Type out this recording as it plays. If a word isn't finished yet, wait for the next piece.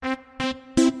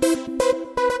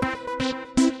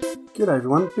G'day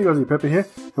everyone, Big Aussie Pepper here,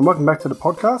 and welcome back to the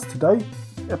podcast. Today,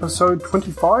 episode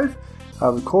 25,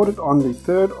 recorded on the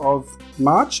 3rd of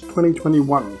March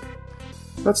 2021.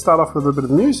 Let's start off with a little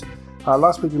bit of news.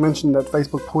 Last week we mentioned that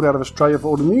Facebook pulled out of Australia for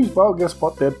all the news. Well, guess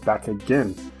what? They're back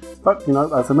again. But,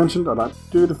 as I mentioned, I don't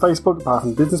do the Facebook apart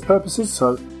from business purposes,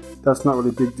 so that's not really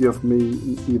a big deal for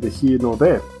me either here nor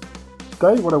there.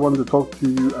 Today, what I wanted to talk to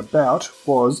you about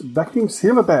was vacuum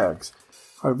sealer bags.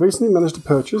 I recently managed to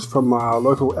purchase from our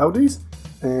local Aldi's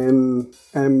an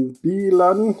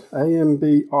Ambilan,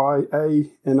 A-M-B-I-A-N-O,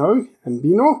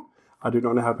 Ambino, I do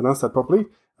not know how to pronounce that properly,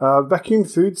 vacuum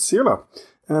food sealer.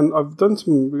 And I've done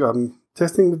some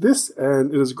testing with this,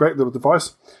 and it is a great little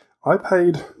device. I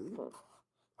paid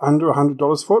under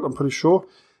 $100 for it, I'm pretty sure.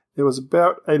 It was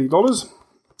about $80.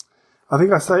 I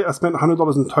think I spent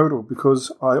 $100 in total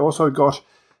because I also got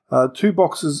 2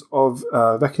 boxes of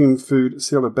vacuum food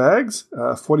sealer bags,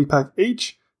 40-pack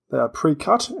each. They are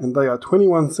pre-cut and they are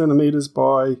 21 centimeters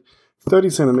by 30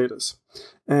 centimeters.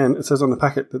 And it says on the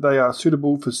packet that they are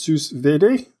suitable for sous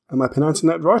vide. Am I pronouncing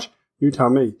that right? You tell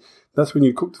me. That's when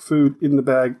you cook the food in the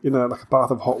bag in a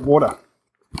bath of hot water.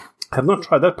 I have not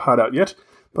tried that part out yet,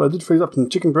 but I did freeze up some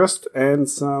chicken breast and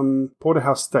some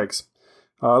porterhouse steaks.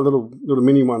 Little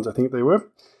mini ones, I think they were.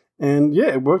 And yeah,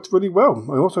 it worked really well.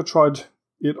 I also tried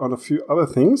it on a few other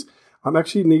things. I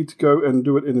actually need to go and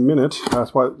do it in a minute.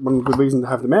 That's why one of the reasons to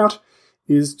have them out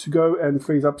is to go and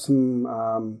freeze up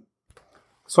some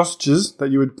sausages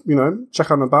that you would, chuck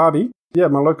on a barbie. Yeah,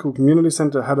 my local community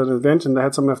centre had an event and they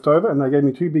had some left over and they gave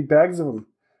me 2 big bags of them.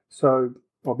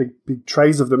 Or big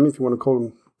trays of them, if you want to call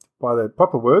them by their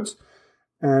proper words.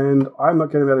 And I'm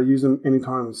not going to be able to use them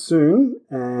anytime soon.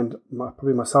 And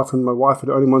probably myself and my wife are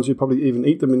the only ones who probably even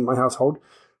eat them in my household.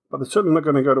 But they're certainly not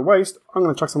going to go to waste. I'm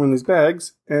going to chuck some in these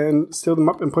bags and seal them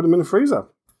up and put them in the freezer.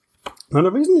 Now,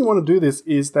 the reason you want to do this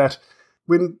is that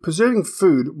when preserving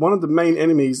food, one of the main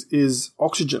enemies is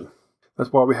oxygen.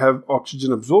 That's why we have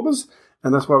oxygen absorbers,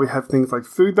 and that's why we have things like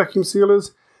food vacuum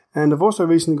sealers. And I've also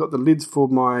recently got the lids for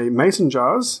my mason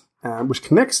jars, which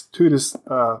connects to this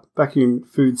vacuum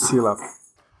food sealer.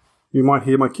 You might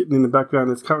hear my kitten in the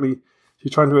background.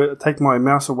 She's trying to take my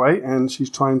mouse away, and she's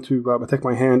trying to take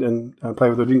my hand and play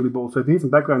with her jingly ball. So if you hear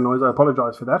some background noise, I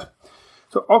apologize for that.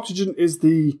 So oxygen is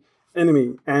the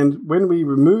enemy, and when we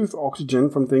remove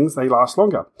oxygen from things, they last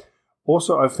longer.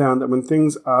 Also, I've found that when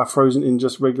things are frozen in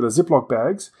just regular Ziploc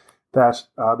bags, that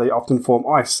they often form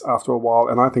ice after a while,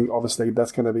 and I think obviously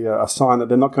that's going to be a sign that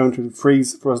they're not going to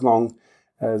freeze for as long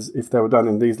as if they were done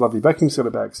in these lovely vacuum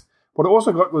sealer bags. What I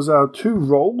also got was 2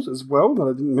 rolls as well that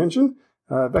I didn't mention.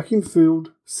 Vacuum food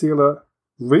sealer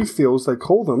refills, they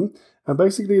call them, and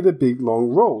basically they're big, long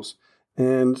rolls.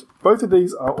 And both of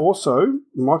these are also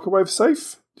microwave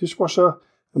safe, dishwasher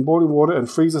and boiling water and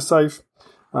freezer safe.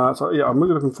 So yeah, I'm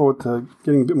really looking forward to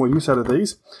getting a bit more use out of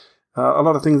these. A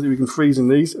lot of things that we can freeze in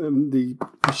these. And the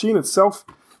machine itself,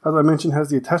 as I mentioned, has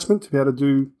the attachment to be able to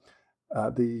do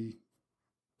the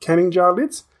canning jar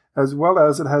lids, as well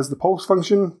as it has the pulse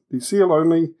function, the seal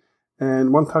only,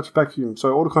 and one-touch vacuum.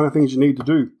 So all the kind of things you need to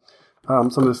do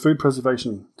some of this food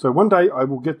preservation. So one day I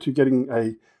will get to getting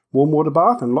a warm water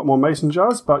bath and a lot more mason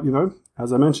jars, but,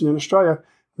 as I mentioned in Australia,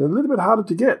 they're a little bit harder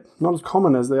to get, not as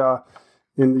common as they are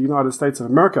in the United States of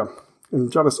America. I'm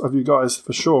jealous of you guys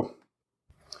for sure.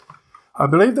 I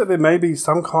believe that there may be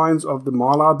some kinds of the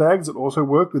Mylar bags that also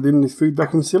work within the food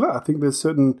vacuum sealer. I think there's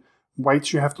certain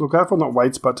weights you have to look out for, not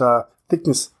weights, but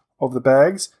thickness of the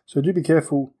bags. So do be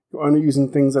careful. You're only using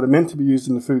things that are meant to be used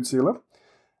in the food sealer.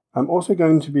 I'm also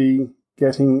going to be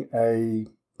getting a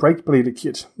brake bleeder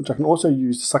kit, which I can also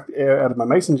use to suck the air out of my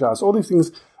mason jars. All these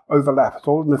things overlap. It's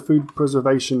all in the food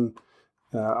preservation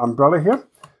umbrella here.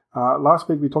 Last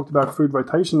week we talked about food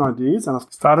rotation ideas, and I've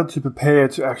started to prepare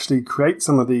to actually create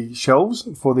some of the shelves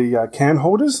for the can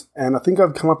holders. And I think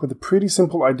I've come up with a pretty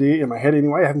simple idea in my head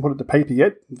anyway. I haven't put it to paper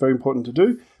yet. It's very important to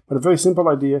do, but a very simple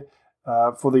idea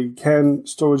for the can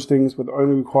storage things would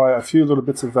only require a few little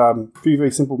bits of few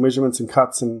very simple measurements and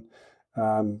cuts and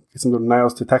get some little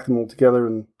nails to tack them all together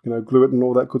and glue it and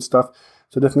all that good stuff.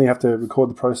 So definitely have to record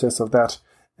the process of that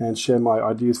and share my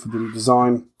ideas for the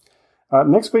design.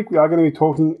 Next week we are going to be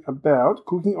talking about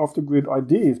cooking off the grid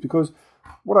ideas, because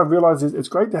what I've realized is it's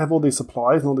great to have all these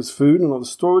supplies and all this food and all the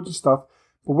storage and stuff,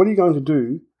 but what are you going to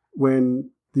do when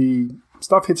the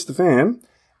stuff hits the fan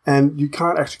and you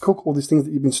can't actually cook all these things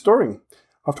that you've been storing?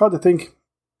 I've tried to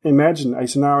imagine a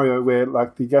scenario where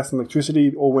the gas and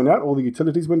electricity all went out, all the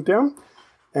utilities went down.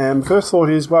 And first thought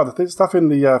is, well, the stuff in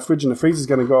the fridge and the freezer is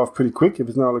going to go off pretty quick if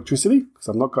there's no electricity, because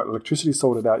I've not got electricity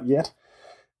sorted out yet.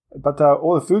 But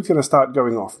all the food's going to start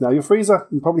going off. Now, your freezer,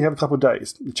 you probably have a couple of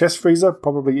days. The chest freezer,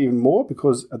 probably even more,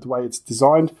 because of the way it's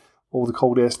designed, all the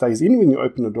cold air stays in when you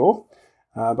open the door.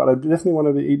 But I definitely want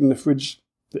to be eating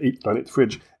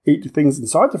eat things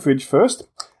inside the fridge first,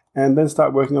 and then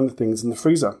start working on the things in the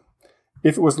freezer.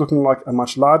 If it was looking like a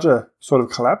much larger sort of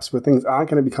collapse, where things aren't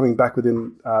going to be coming back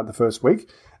within the first week,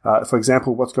 for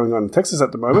example, what's going on in Texas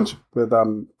at the moment, with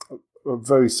a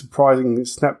very surprising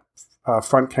cold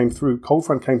front came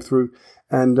through,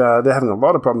 and they're having a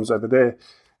lot of problems over there.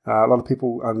 A lot of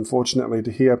people, unfortunately,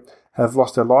 to hear, have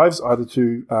lost their lives either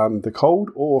to the cold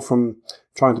or from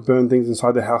trying to burn things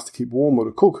inside their house to keep warm or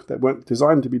to cook that weren't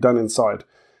designed to be done inside.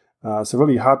 So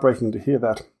really heartbreaking to hear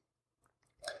that.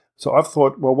 So I've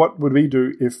thought, well, what would we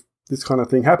do if this kind of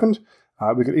thing happened?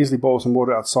 We could easily boil some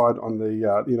water outside on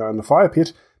the in the fire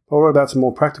pit. But what about some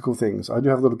more practical things? I do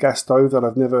have a little gas stove that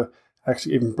I've never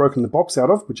actually even broken the box out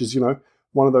of, which is,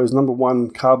 one of those number one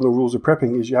cardinal rules of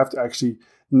prepping is you have to actually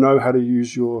know how to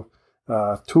use your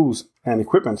tools and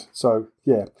equipment. So,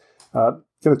 yeah,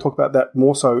 going to talk about that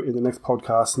more so in the next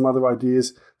podcast. Some other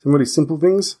ideas, some really simple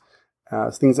things,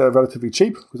 things that are relatively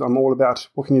cheap, because I'm all about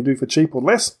what can you do for cheap or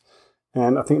less.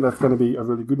 And I think that's going to be a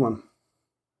really good one.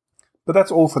 But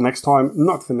that's all for next time,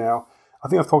 not for now. I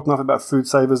think I've talked enough about Food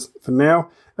Savers for now.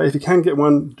 If you can get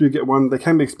one, do get one. They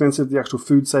can be expensive, the actual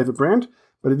Food Saver brand.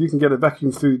 But if you can get a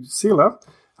vacuum food sealer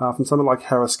from someone like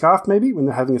Harris Scarf, maybe, when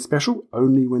they're having a special,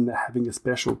 only when they're having a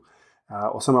special,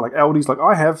 or someone like Aldi's like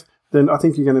I have, then I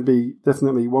think you're going to be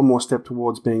definitely one more step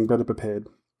towards being better prepared.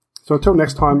 So until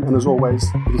next time, and as always,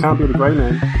 if you can't beat a grey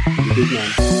man, be a big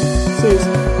man. See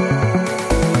you.